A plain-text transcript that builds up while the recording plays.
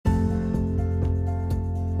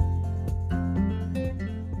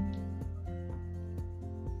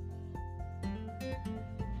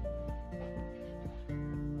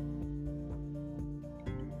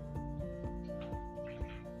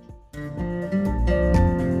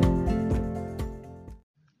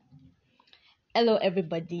Hello,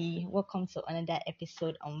 everybody. Welcome to another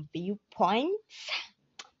episode on Viewpoints.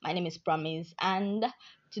 My name is Promise, and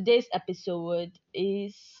today's episode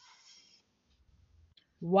is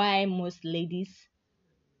why most ladies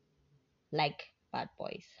like bad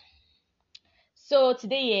boys. So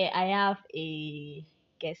today, I have a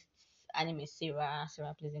guest. Her name is Sarah.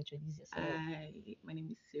 Sarah, please introduce yourself. Hi, my name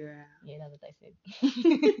is Sarah. Yeah, that's what I said.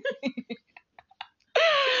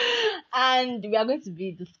 And we are going to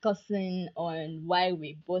be discussing on why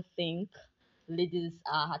we both think ladies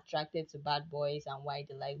are attracted to bad boys and why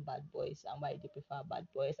they like bad boys and why they prefer bad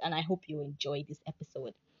boys. And I hope you enjoy this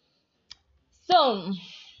episode. So,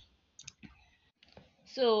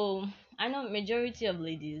 so I know majority of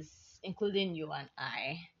ladies, including you and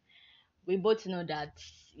I, we both know that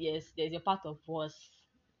yes, there's a part of us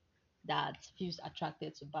that feels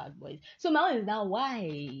attracted to bad boys. So my own is now why are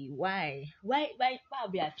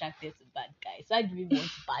we attracted to bad guys? Why do we want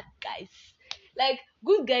bad guys? Like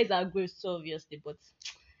good guys are great, so obviously, but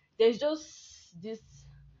there's just this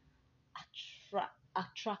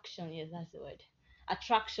attraction. Yes, that's the word.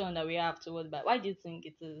 Attraction that we have towards bad. Why do you think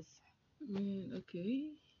it is? Okay.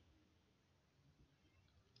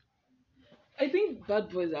 I think bad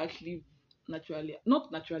boys are actually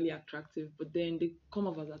not naturally attractive, but then they come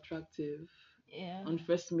off as attractive Yeah. on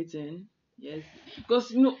first meeting. Yes,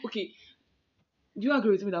 because okay, do you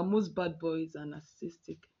agree with me that most bad boys are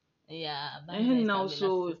narcissistic? Yeah, bad And guys now, can be so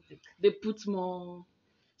narcissistic. they put more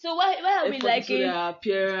So why are we effort into liking their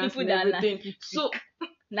appearance people and that are everything. narcissistic? So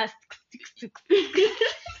Narcissistic.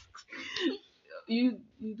 you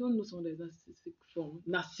don't know someone that is narcissistic from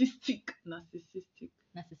narcissistic,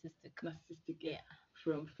 yeah, Yeah.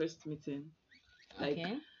 from first meeting. Like,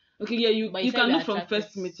 Okay. okay, yeah, But you you said can you're know from attracted.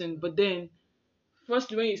 first meeting, but then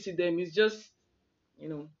firstly when you see them, it's just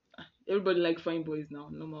everybody like fine boys now,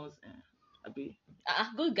 normals. Abi.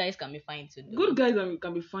 Good guys can be fine too, though. Good guys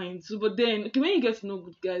can be fine too, but then okay, when you get to know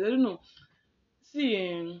good guys, I don't know.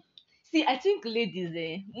 See, See, I think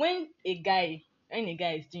ladies, when a guy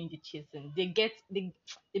is doing the chasing, they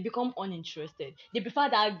become uninterested. They prefer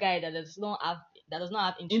that guy that does not have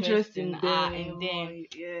interest interest in in them, or them.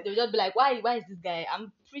 yeah, They'll just be like, why is this guy?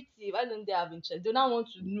 I'm pretty. Why don't they have interest? They don't want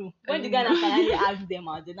to know. I When the don't guy now finally know. asks them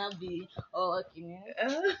out, they now be, oh, okay, man.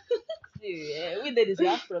 Uh, See, we ladies we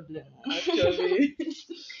have problem. actually,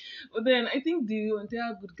 but then I think the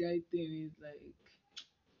entire good guy thing is like,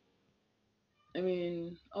 I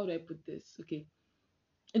mean, how do I put this? Okay,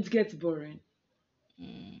 it gets boring.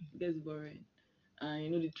 Mm. It gets boring.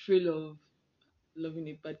 And the thrill of loving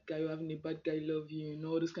a bad guy or having a bad guy love you and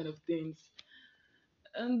all those kind of things.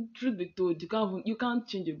 And truth be told, you can't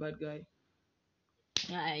change a bad guy.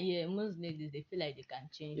 Yeah, most ladies they feel like they can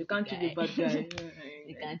change You the can't change a guy. bad guy.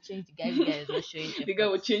 They can change the guy. The guy is not showing The guy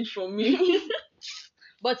will efforts. change for me.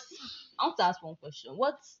 But I want to ask one question.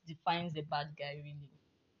 What defines a bad guy really?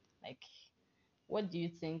 Like, what do you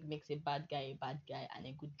think makes a bad guy and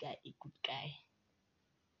a good guy a good guy?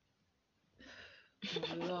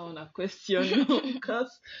 Alone a question.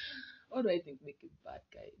 Because what do I think makes a bad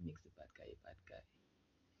guy makes a bad guy a bad guy?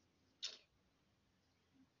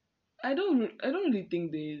 I don't really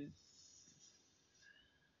think there's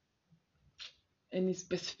any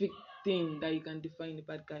specific thing that you can define a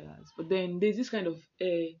bad guy as. But then there's this kind of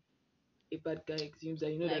a bad guy exumes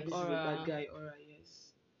that that Like this is a bad aura. guy, or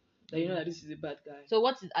yes. That that this is a bad guy. So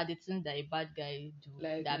are the things that a bad guy do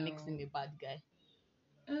Like that makes him a bad guy?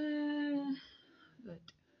 uh, but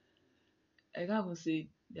I can't even say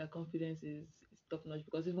their confidence is top notch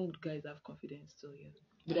because even good guys have confidence. So yeah,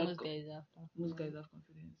 but And most guys have most guys confidence. have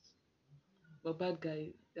confidence. But bad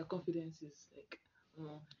guys, their confidence is like,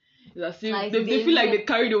 it's as if Like they they feel like know, they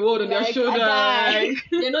carry the world on their like shoulder. a guy, Like,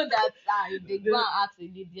 they know that if they go they- and ask a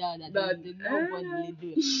lady out, that that they know what they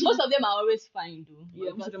do. Most of them are always fine though.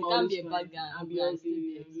 yeah, most Because of them you are can't always be a fine. bad guy And and be be and still be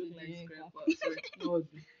ugly, look like exuding scrapper. confidence. Sorry, no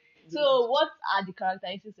ugly. So what are the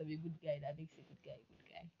characteristics of a good guy that makes a good guy a good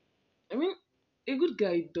guy? I mean, a good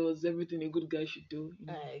guy does everything a good guy should do.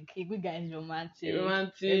 Like a good guy is romantic, a good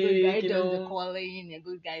guy Romantic, does the calling, a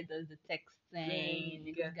good guy does the texting, a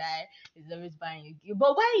yeah. good guy is always buying you gift.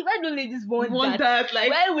 But why don't ladies You want want that? that? Like,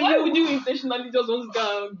 Why why will would you you intentionally just want to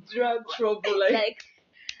go and drag trouble? Like, like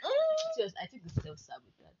just I think it's self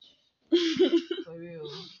sabotage. For real.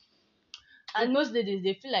 And most ladies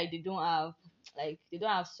they feel like they don't have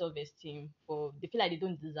self esteem for they feel like they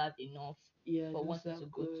don't deserve enough yeah, for those wanting are to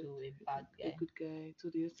go good. to a bad A guy. good guy. So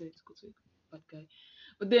they decide to go to a bad guy.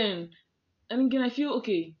 But then, and again, I feel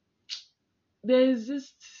okay. There's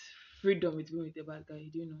this freedom with being with a bad guy.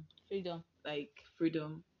 Do you know? Freedom. Like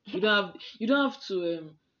freedom. You don't have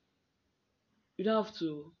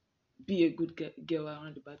to be a good girl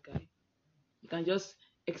around the bad guy. You can just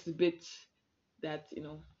exhibit that,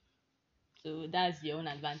 So that's your own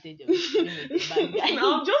advantage of being with a bad guy.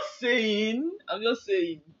 No, I'm just saying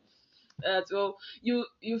that, well, you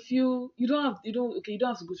feel you don't have to go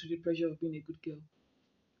through the pressure of being a good girl.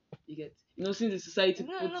 You get, since the society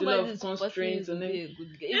No, puts a lot of nobody's forcing you constraints to on be it. a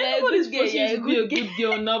good girl. If you're a Nobody's good girl, forcing you're you a to be a good girl. good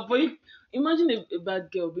girl now, but imagine a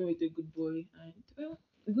bad girl being with a good boy, and, well,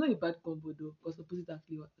 it's not a bad combo though, because opposite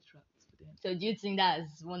actually what attracts for them. So do you think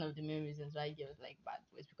that's one of the main reasons why girls like bad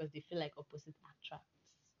boys? Because they feel like opposite attracts.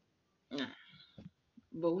 Nah.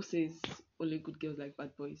 But who says only good girls like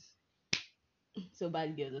bad boys? So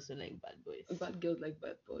bad girls also like bad boys. Bad girls like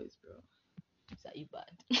bad boys, bro. So are you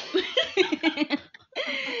bad?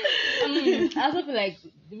 I also feel like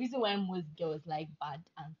the reason why most girls like bad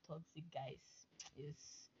and toxic guys is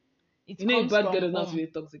it A comes bad girl from doesn't have to home. be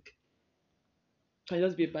toxic. Can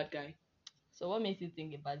just be a bad guy. So what makes you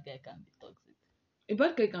think a bad guy can be toxic? A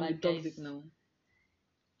bad guy can be Bad guys. toxic now,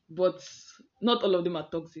 but not all of them are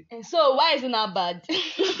toxic. And so why is it not bad?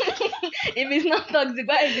 If it's not toxic,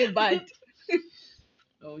 why is it bad?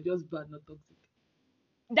 Or just bad, not toxic.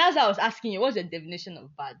 That's why I was asking you, what's your definition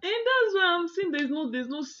of bad? And that's why I'm saying there's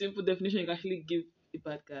no simple definition you can actually give a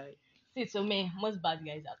bad guy. See, to me, most bad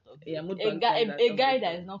guys are toxic. Yeah, most A bad guy, guys are a guy toxic.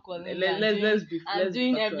 that is not calling you Let, and let's doing, let's be and let's be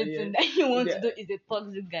doing factual, everything yeah. that you want Yeah. to do is a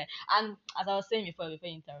toxic guy. And as I was saying before you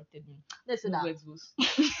interrupted me, let's say Move that Xbox.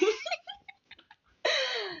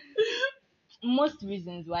 most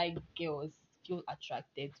reasons why girls feel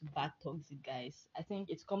attracted to bad toxic guys, I think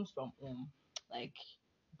it comes from like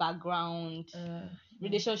background,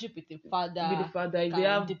 relationship with the father, With the father, if they can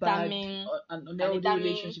have bad determine or an can unhealthy determine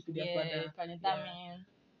relationship with their father. can determine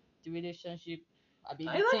the relationship. I mean,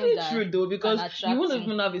 the It's things actually that true though, because can you attract won't him.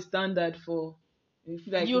 even have a standard for. You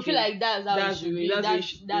feel like, You feel okay, like that's how it that's the should way. be. That's the way it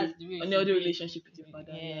should That's be. the way it Unhealthy should be. relationship with your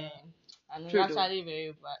father. Yeah, and it's True though. actually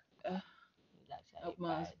very bad. Uh, It's actually Help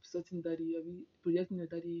man, bad. sorting daddy, are we projecting your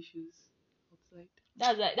daddy issues outside?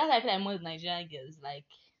 That's why I feel like most Nigerian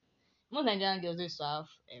girls used to have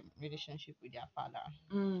a relationship with their father.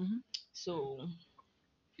 Mm-hmm. So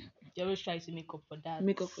they always try to make up for that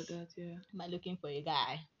Make up for that, yeah. by looking for a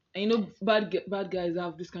guy. And bad guys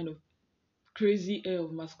have this kind of crazy air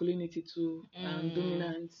of masculinity too, and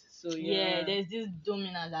dominance. So Yeah, yeah, there's this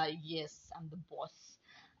dominance that yes, I'm the boss.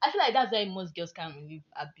 I feel like that's why most girls can't live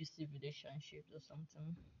abusive relationships or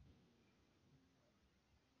something.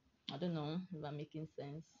 I don't know if I'm making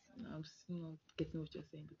sense. I'm still not getting what you're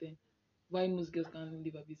saying, but then why most girls can't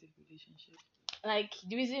live abusive relationship? Like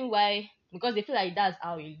the reason why, because they feel like that's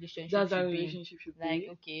how a relationship That's how a should be. relationship should Like be.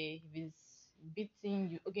 okay, if it's beating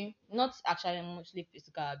you, okay, not actually mostly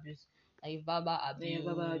physical abuse, like verbal abuse,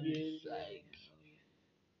 Yeah, baba abuse. like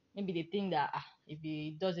maybe they think that if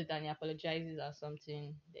he does it and he apologizes or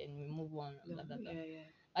something, then we move on. No, Blah, blah, blah. yeah.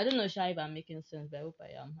 I don't know, Sha, if I'm making sense, but I hope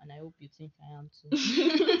I am, and I hope you think I am too.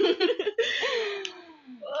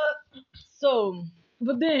 So,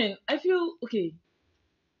 But then I feel okay.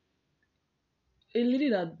 A lady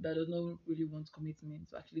that does not really want commitment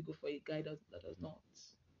to actually go for a guy that does not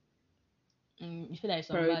you feel like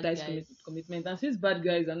some bad prioritize guys. commitment, and since bad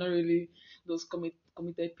guys are not really those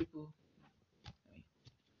committed people,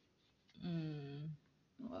 Mm,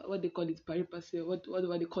 what they call it, pari passer, what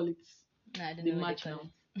do they call it? I don't They know what match they now.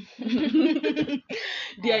 call it.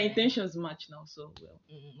 Their intentions match now, so well.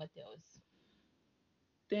 What else?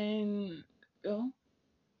 Then,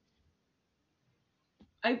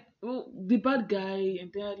 well, the bad guy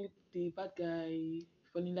entirely, the bad guy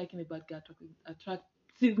falling liking a bad guy,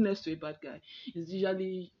 attractiveness to a bad guy is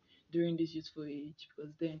usually during this youthful age,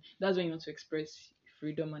 because then that's when you want to express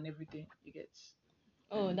freedom and everything. You get.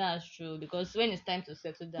 Oh, that's true. Because when it's time to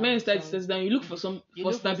settle down, When you with start to some, settle down, you look for you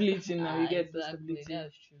for look for stability now. You get the exactly. stability.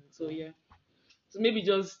 That's true. So yeah. So maybe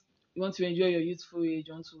just you want to enjoy your youthful age,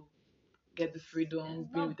 you want to get the freedom,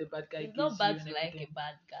 being with a bad guy It's not gives you bad and to like everything. a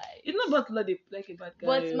bad guy. It's not bad to like a bad guy.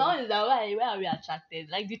 But my own is that why are we attracted?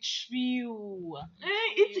 Like the trio.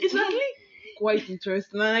 It's actually quite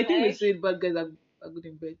interesting. And I think they Like, say bad guys are good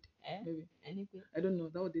in bed. Maybe. anything. I don't know.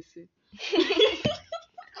 That's what they say.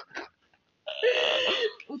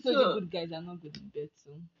 Who told you good guys are not good in bed?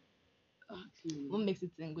 So Okay. what makes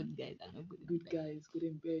it think good guys are not good in Good bed? guys, good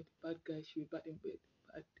in bed. Bad guys should be bad in bed.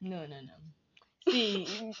 Bad. No.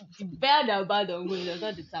 See, bad or bad or good does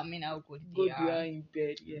not determine how good they Good you are. are in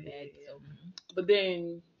bed. Yeah. Bed, so, But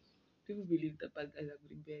then people believe that bad guys are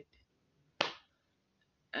good in bed.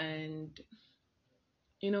 And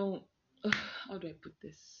how do I put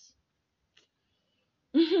this?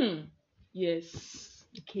 Yes.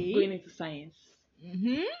 okay. Going into science.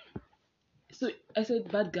 Mm-hmm. So I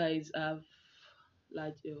said bad guys have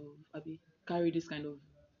carry this kind of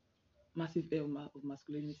massive air of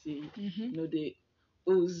masculinity. Mm-hmm. The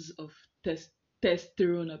O's of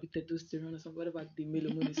testosterone or testosterone or something, whatever the male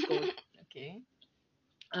hormone is called. Okay.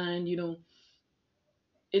 And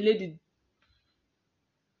a lady,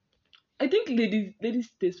 I think ladies'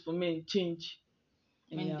 taste for men change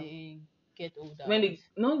When anyhow. they get older. When they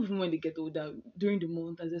not even when they get older, during the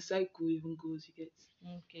month as the cycle even goes, you get.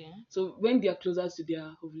 Okay. So when they are closer to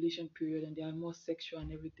their ovulation period and they are more sexual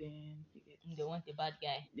and everything, you get. They want a bad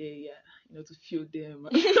guy. They to feel them.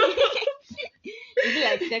 Is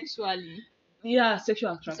it like sexually? Yeah,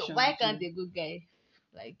 sexual attraction. So why can't actually. a good guy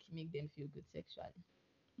like make them feel good sexually?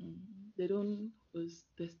 They don't was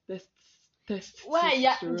test. Why?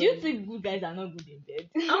 Yeah. Do you think good guys are not good in bed?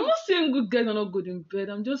 I'm not saying good guys are not good in bed.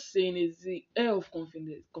 I'm just saying it's the air of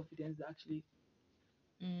confidence that actually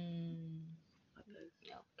matters.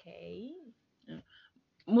 Okay. Yeah.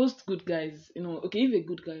 Most good guys, okay, if a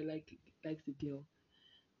good guy likes the girl,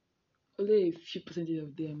 only a few percentage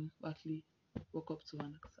of them actually walk up to her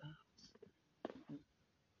and ask her.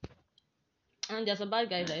 And there's some bad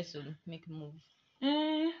guys that used to make moves.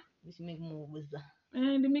 Eh, Used to make moves.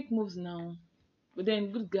 they make moves now. But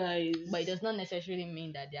then good guys. But it does not necessarily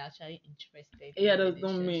mean that they're actually interested Yeah, in the does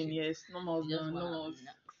not mean relationship. yes. Normals, They just no, wanna normals.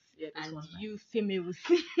 knock. Yeah, this And one. you females.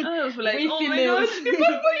 I was like, We oh my females. god, the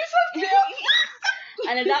bad boy is so cute.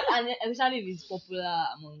 and especially if it's popular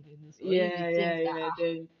among them. So if Yeah, it yeah, thinks that yeah.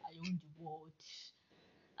 Then I own the world.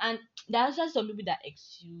 And there are just some people that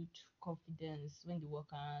exude confidence when they walk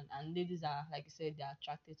around, and ladies are, like you said, they're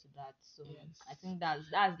attracted to that. So yes. I think that's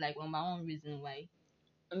like number one reason why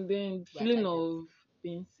And then we're feeling attracted. of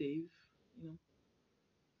being safe,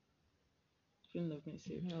 feeling of being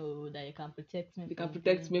safe. No, that you can protect me They can from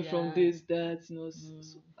protect this, me yeah. from this, that, Mm.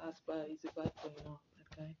 as far is a bad boy, that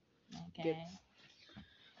guy. Okay.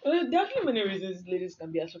 Well, there are actually many reasons ladies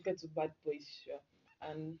can be attracted to bad boys, sure.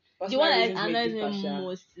 And The one personal that reasons may annoys differ, me sure.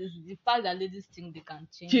 most is the fact that ladies think they can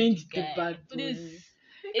Change the the guy. bad boy. Please,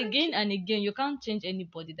 again and again, you can't change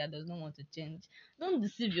anybody that does not want to change. Don't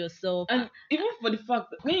deceive yourself. And even for the fact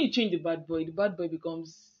that when you change the bad boy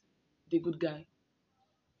becomes the good guy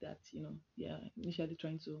that, initially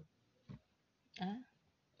trying to. Huh?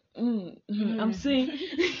 I'm saying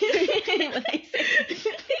What I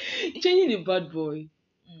said. changing the bad boy.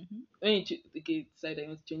 Mm-hmm. When you decide that you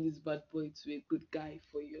want to change this bad boy to a good guy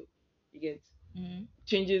for you get Mm-hmm.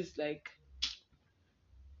 changes like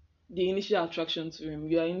the initial attraction to him.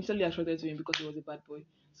 You are initially attracted to him because he was a bad boy,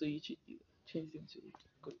 so you change him to a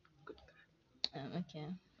good guy. Okay,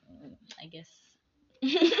 I guess.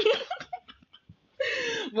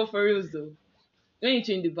 But for reals though, when you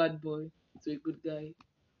change the bad boy to a good guy,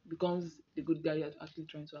 becomes the good guy you're actually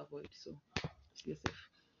trying to avoid. So stay safe.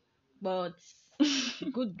 But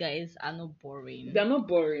good guys are not boring. They're not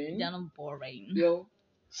boring. They're not boring. Well,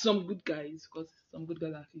 some good guys, because some good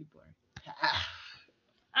guys are actually boring.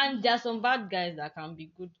 And there are some bad guys that can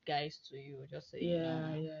be good guys to you, just so you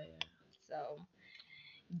know. Yeah. So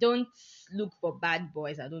don't look for bad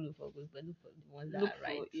boys. I don't look for good, but look for the ones that Look are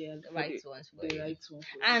right. for The right ones for the you. right one for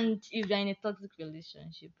you. And if you're in a toxic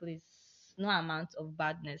relationship, please, no amount of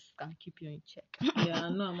badness can keep you in check. Yeah,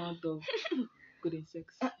 no amount of good in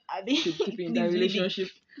sex I mean, should keep you in that please relationship.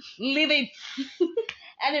 Leave it.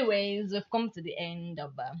 Anyways, we've come to the end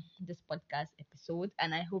of this podcast episode,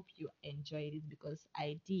 and I hope you enjoyed it because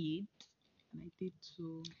I did. And I did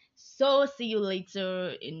too. So see you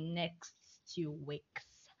later in next 2 weeks.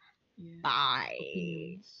 Yeah. Bye.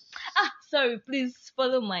 Opinions. Sorry, please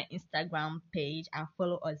follow my Instagram page and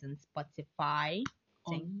follow us on Spotify.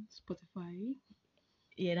 On Spotify.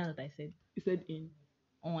 Yeah, that's what I said. You said in.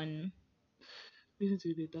 On. Listen to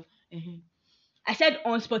it later. I said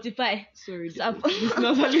on Spotify. Sorry, So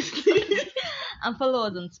listeners are listening. and follow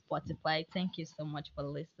us on Spotify. Thank you so much for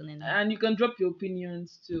listening. And you can drop your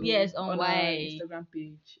opinions too. Yes, on our why. Instagram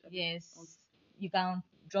page. Yes, you can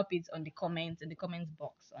drop it on the comments in the comments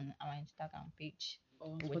box on our Instagram page.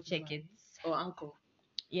 We'll check it. Or Anchor.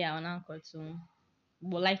 Yeah, on Anchor too.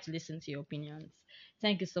 We'd like to listen to your opinions.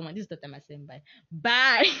 Thank you so much. This is the time I say bye.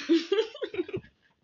 Bye.